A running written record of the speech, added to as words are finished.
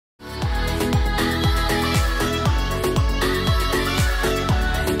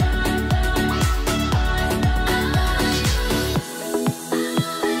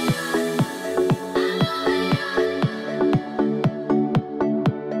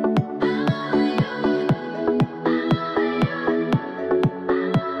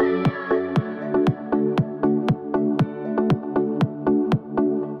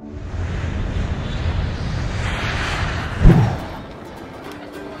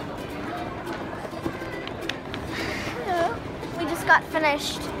just got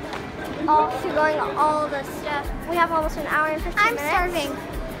finished going all the stuff. We have almost an hour and 15 minutes. I'm starving.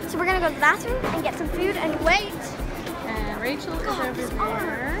 So we're gonna go to the bathroom and get some food and wait. And Rachel is over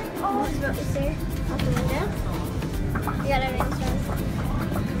there. Oh, it's about to say out the window. You got everything started.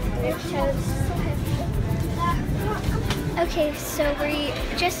 Okay, so we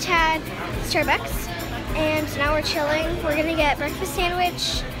just had Starbucks and now we're chilling. We're gonna get breakfast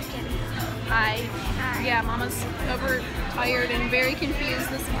sandwich. Hi. Yeah, Mama's overtired and very confused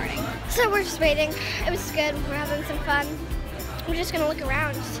this morning. So we're just waiting. It was good. We're having some fun. We're just gonna look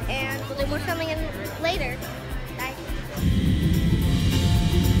around and we'll do more filming in later. Bye.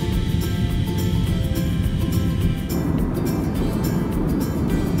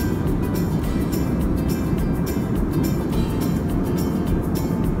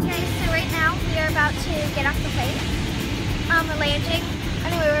 Okay, so right now we are about to get off the plane. We're landing.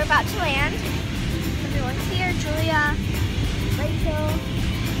 Anyway, we're about to land. Everyone's here. Julia, Rachel.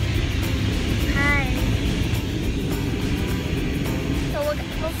 Hi. So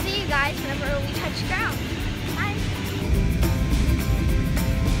we'll see you guys whenever we touch ground. Bye.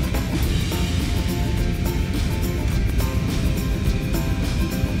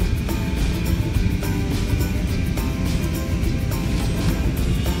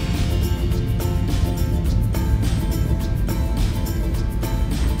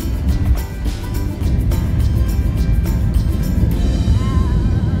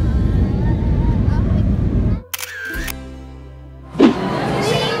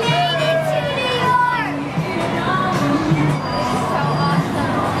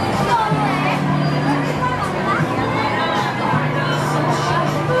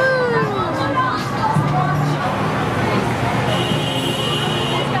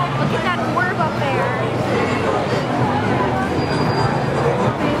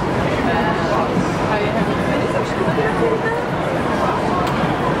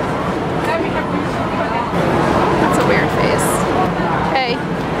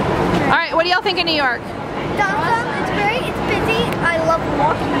 What do y'all think of New York? It's busy. I love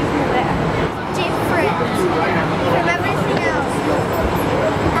walking everywhere. Different from everything else.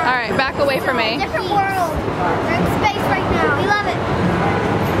 Alright, back away from me. Different world. We're in space right now. We love it.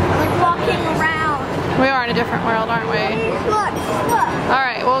 Like walking around. We are in a different world, aren't we? Look.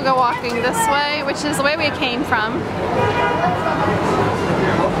 Alright, we'll go walking this way, which is the way we came from.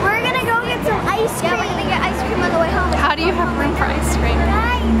 We're gonna go get some ice cream. Yeah, we're gonna get ice cream on the way home. How do you have room for ice cream?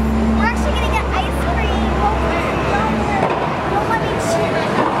 Guys, we're actually gonna get ice cream. Don't let me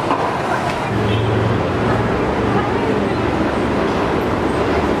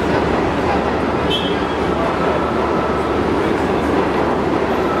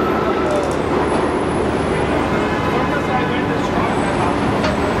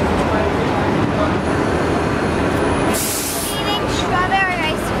eating strawberry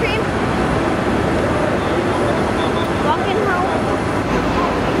ice cream. Walking home.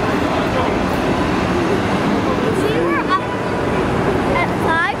 We were up at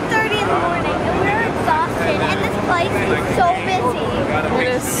 5:30 in the morning and we're exhausted and this place is so busy. It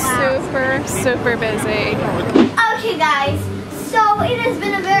is super busy. Okay guys, so it has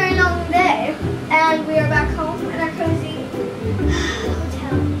been a very long day and we are back home in our cozy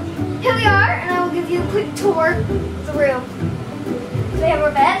hotel. Here we are and I will give you a quick tour of the room. So we have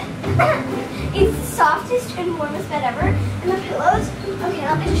our bed. It's the softest and warmest bed ever. And the pillows, okay,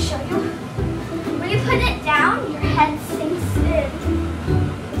 let me just show you. When you put it down, your head sinks in.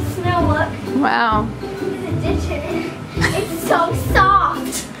 Snow, look. Wow. There's a ditch in it. It's so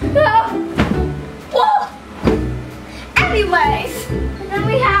soft. Whoa! Anyways, then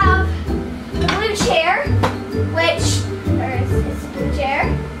we have a blue chair, which there's this blue chair.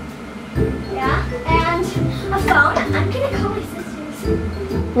 Yeah, and a phone. I'm gonna call my sisters.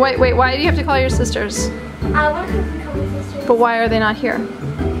 Wait, why do you have to call your sisters? I want to call my sisters. But why are they not here?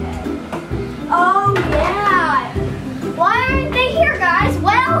 Oh yeah. Why aren't they here, guys?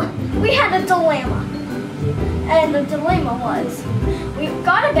 Well, we had a dilemma. And the dilemma was, we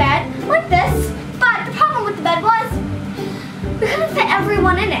got a bed like this, but the problem with the bed was, we couldn't fit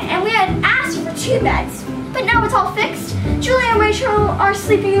everyone in it, and we had asked for 2 beds. But now it's all fixed. Julia and Rachel are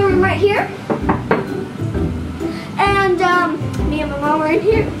sleeping in the room right here. And me and my mom are in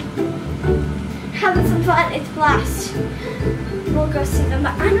here. Having some fun, it's a blast. We'll go see them,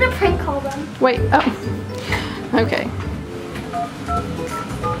 but I'm gonna prank call them. Wait, oh. Okay.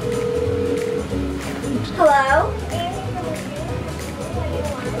 Hello?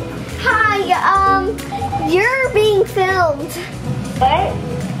 Hi, you're being filmed. What?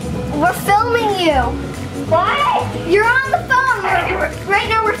 We're filming you. What? You're on the phone. Right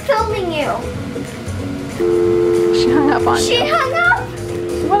now we're filming you. She hung up. up on She you. hung up.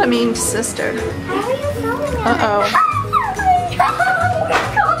 What a mean sister. How are you feeling? Uh-oh.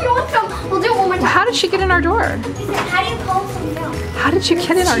 We'll do it one more time. How did she get in our door? How do you call some milk? How did she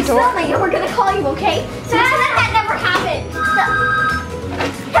get in our She's door? filming and we're gonna call you, okay? So that never happened.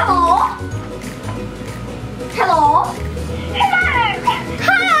 Hello? Hello? Hello?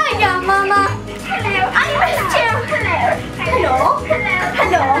 Hiya, Mama. Hello. I missed you. Hello. Hello.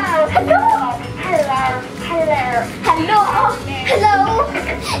 Hello. Hello. Hello. Hello. Hello. Hello.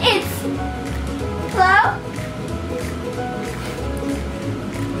 It's... Hello?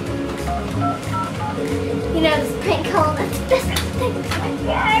 You know, this prank call, that's the best thing.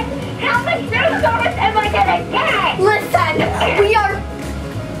 How much news service am I gonna get? Listen, we are...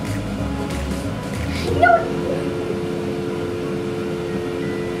 No.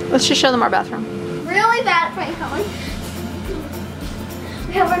 Let's just show them our bathroom. Really bad prank calling.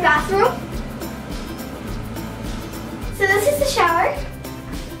 We have our bathroom. So this is the shower.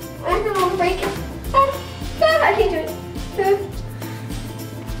 I don't want to break it. I can't do it.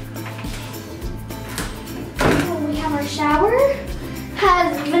 We have our shower.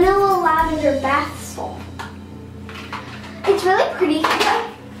 Has vanilla lavender bath salt. It's really pretty.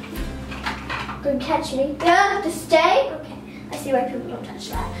 Good catch me. Yeah, to stay. Okay, I see why people don't touch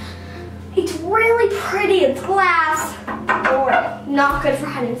that. It's really pretty. It's glass. Or not good for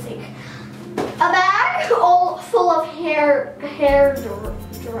hide and seek. A bag all full of hair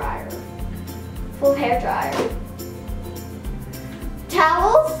dryer. Full hair dryer.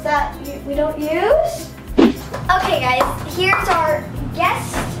 Towels that we don't use. Okay, guys, here's our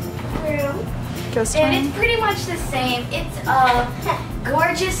guest room. Ghost And room. it's pretty much the same. It's a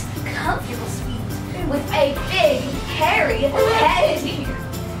gorgeous, comfortable suite with a big, hairy head.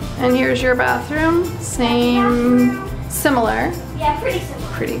 And here's your bathroom. Same, similar. Yeah, pretty simple.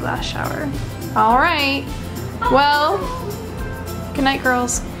 Pretty glass shower. All right. Well, good night,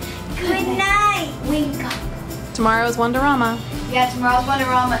 girls. Good night. Wink. Tomorrow is Wonderama. Yeah, tomorrow's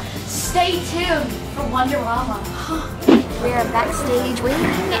Wonderama. Stay tuned for Wonderama. We're backstage waiting,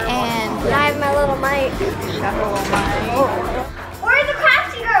 and I have my little mic. Where are the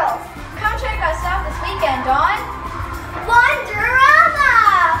crafty girls? come check us out this weekend on Wonderama!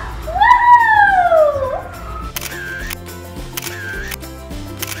 Woo!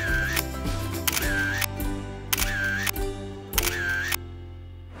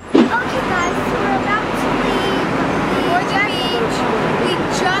 Okay, guys, so we're about to leave Georgia Beach. We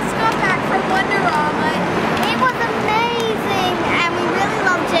just got back from Wonderama. It was amazing, and we really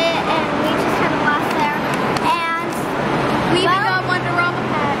loved it, and we just had a blast there. And We even got Wonderama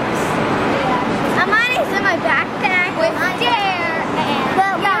packs. money's in my backpack With Dare,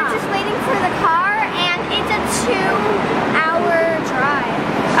 but we were just waiting for the car, and it's a 2-hour drive.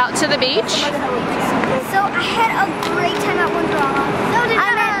 Out to the beach. So I had a great time at Wonderama. So did I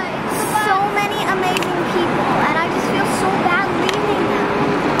met so many amazing people, and I just feel so bad leaving them.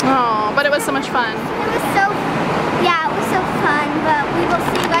 Oh, but it was so much fun. It was so, yeah, it was so fun, but we will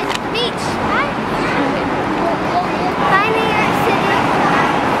see you guys at the beach. Bye. Bye, New York City.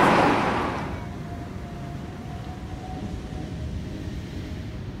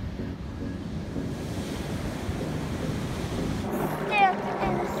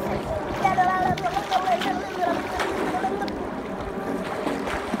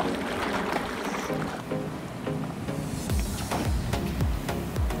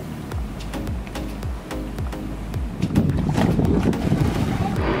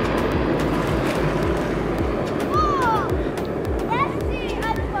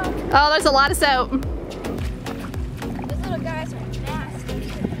 Oh, there's a lot of soap. Those little guys are nasty.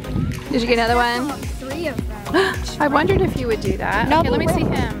 Did you get another one? 3 of them. I wondered if you would do that. No, Okay, let me but see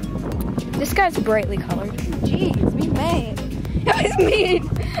wait. him. This guy's brightly colored. Jeez, be mean. That was mean.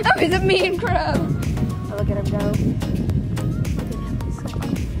 That was a mean crab. Oh, look at him go.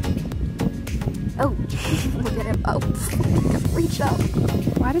 Oh, look at him. Oh, reach up.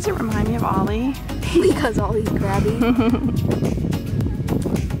 Why does it remind me of Ollie? Because all these crabby.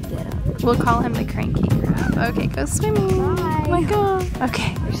 Get up. We'll call him the cranky crab. Okay, go swimming. Bye. Oh my god.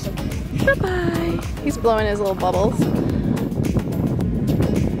 Okay. They're so cute. Bye-bye. He's blowing his little bubbles.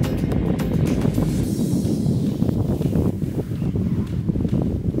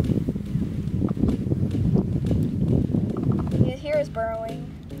 Here is burrowing.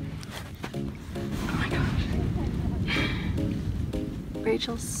 Oh my gosh.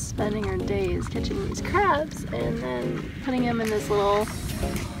 Rachel's spending her days catching these crabs and then putting them in this little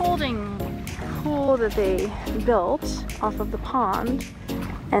holding pool that they built off of the pond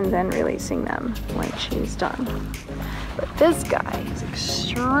and then releasing them when she's done. But this guy is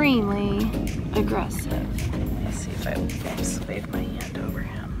extremely aggressive. Let's see if if I wave my hand over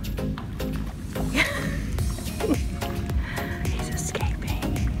him. He's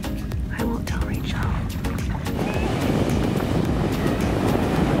escaping. I won't tell Rachel.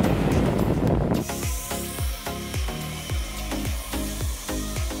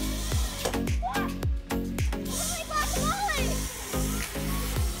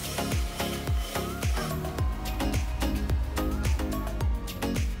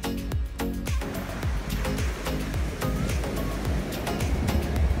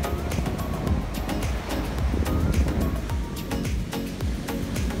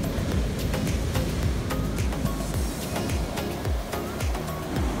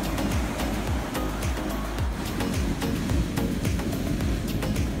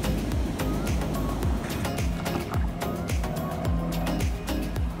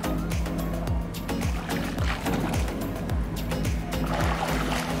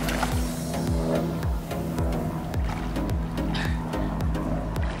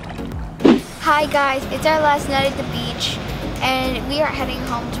 Hi guys, it's our last night at the beach and we are heading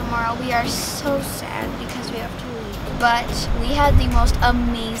home tomorrow. We are so sad because we have to leave, but we had the most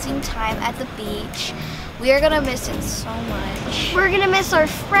amazing time at the beach. We are gonna miss it so much. We're gonna miss our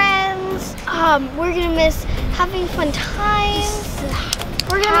friends. We're gonna miss having fun times.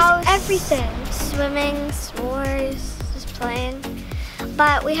 We're gonna miss everything. Swimming, s'mores, just playing.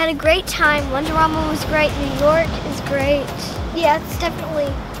 But we had a great time. Wonderama was great. New York is great. Yeah, it's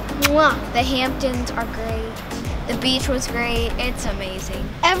definitely. Mwah. The Hamptons are great. The beach was great. It's amazing.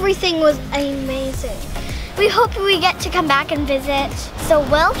 Everything was amazing. We hope we get to come back and visit. So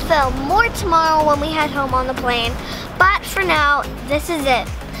we'll film more tomorrow when we head home on the plane. But for now, this is it.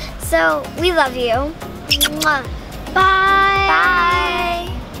 So we love you. Mwah. Bye. Bye.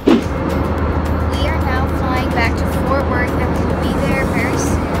 We are now flying back to